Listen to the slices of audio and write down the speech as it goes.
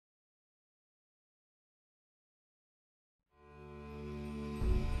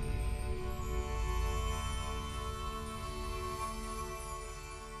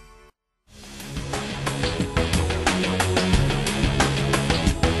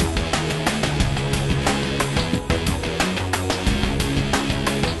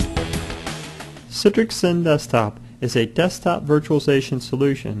Citrix XenDesktop is a desktop virtualization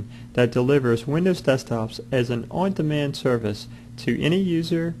solution that delivers Windows desktops as an on-demand service to any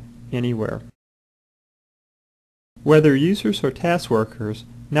user, anywhere. Whether users are task workers,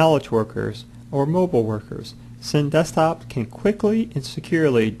 knowledge workers, or mobile workers, XenDesktop can quickly and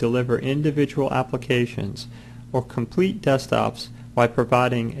securely deliver individual applications or complete desktops by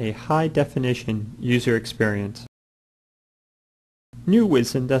providing a high-definition user experience. New with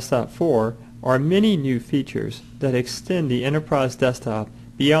XenDesktop 4 are many new features that extend the enterprise desktop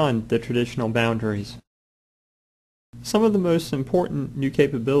beyond the traditional boundaries. Some of the most important new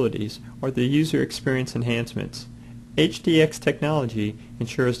capabilities are the user experience enhancements. HDX technology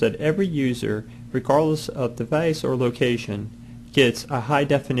ensures that every user, regardless of device or location, gets a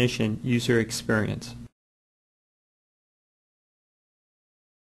high-definition user experience.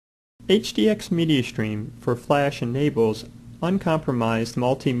 HDX Media Stream for Flash enables uncompromised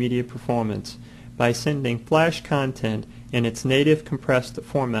multimedia performance by sending Flash content in its native compressed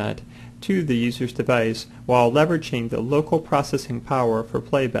format to the user's device while leveraging the local processing power for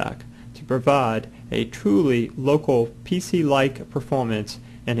playback to provide a truly local PC-like performance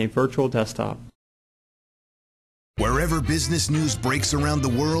in a virtual desktop. Wherever business news breaks around the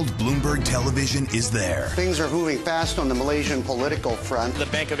world, Bloomberg Television is there. Things are moving fast on the Malaysian political front. The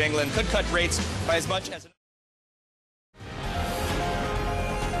Bank of England could cut rates by as much as...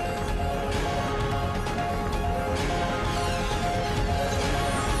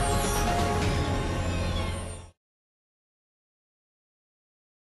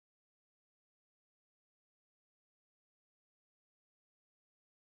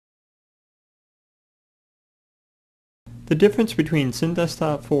 The difference between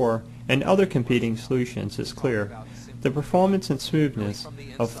XenDesktop 4 and other competing solutions is clear. The performance and smoothness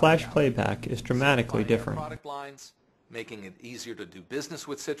of Flash playback is dramatically different. Product lines, making it easier to do business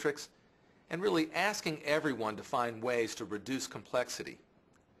with Citrix, and really asking everyone to find ways to reduce complexity.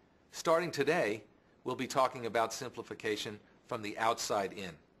 Starting today, we'll be talking about simplification from the outside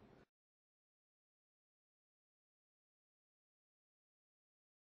in.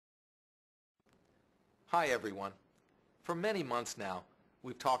 Hi everyone. For many months now,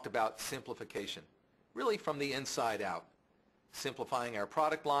 we've talked about simplification, really from the inside out, simplifying our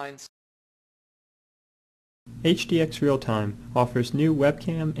product lines. HDX Real Time offers new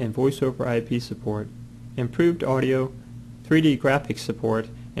webcam and voice-over IP support, improved audio, 3D graphics support,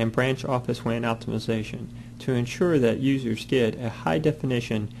 and branch office WAN optimization to ensure that users get a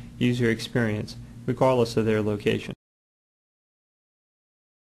high-definition user experience regardless of their location.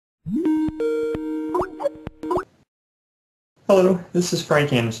 Hello, this is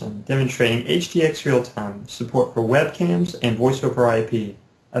Frank Anderson demonstrating HDX Real Time support for webcams and voice-over IP,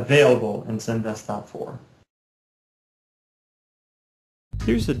 available in XenDesktop 4.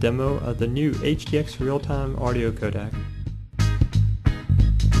 Here's a demo of the new HDX Real Time audio codec.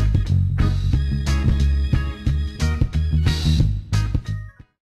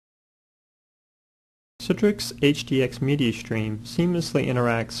 Citrix HDX Media Stream seamlessly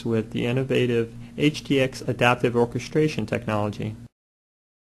interacts with the innovative HDX Adaptive Orchestration technology.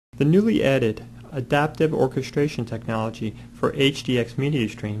 The newly added Adaptive Orchestration technology for HDX Media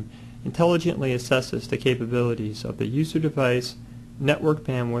Stream intelligently assesses the capabilities of the user device, network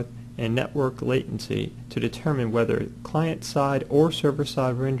bandwidth, and network latency to determine whether client-side or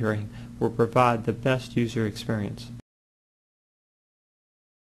server-side rendering will provide the best user experience.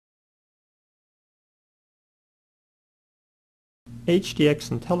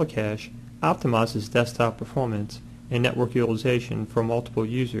 HDX IntelliCache optimizes desktop performance and network utilization for multiple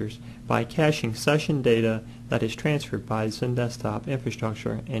users by caching session data that is transferred by XenDesktop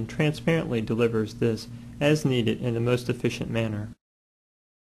infrastructure and transparently delivers this as needed in the most efficient manner.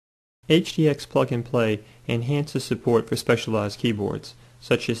 HDX Plug-n-Play enhances support for specialized keyboards,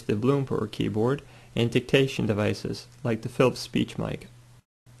 such as the Bloomberg keyboard, and dictation devices, like the Philips SpeechMic.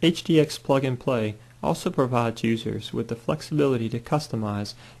 HDX Plug-n-Play also provides users with the flexibility to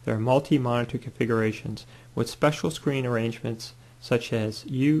customize their multi-monitor configurations with special screen arrangements such as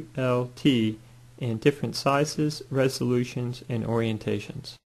ULT in different sizes, resolutions, and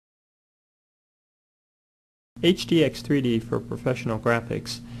orientations. HDX 3D for professional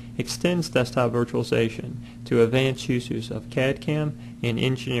graphics extends desktop virtualization to advanced users of CAD/CAM and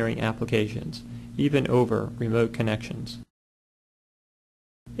engineering applications, even over remote connections.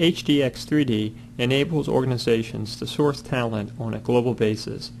 HDX 3D enables organizations to source talent on a global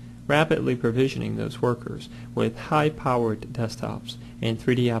basis, rapidly provisioning those workers with high-powered desktops and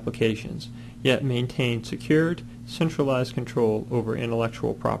 3D applications, yet maintain secured, centralized control over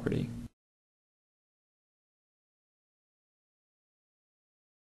intellectual property.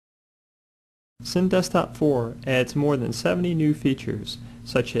 XenDesktop 4 adds more than 70 new features,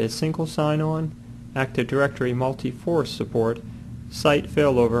 such as single sign-on, Active Directory multi-force support, site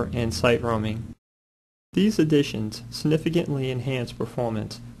failover, and site roaming. These additions significantly enhance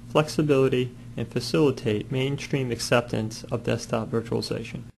performance, flexibility, and facilitate mainstream acceptance of desktop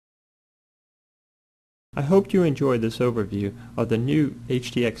virtualization. I hope you enjoyed this overview of the new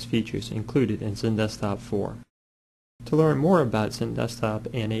HDX features included in XenDesktop 4. To learn more about XenDesktop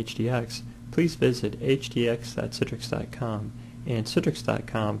and HDX, please visit hdx.citrix.com and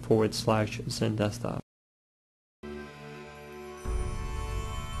citrix.com/XenDesktop.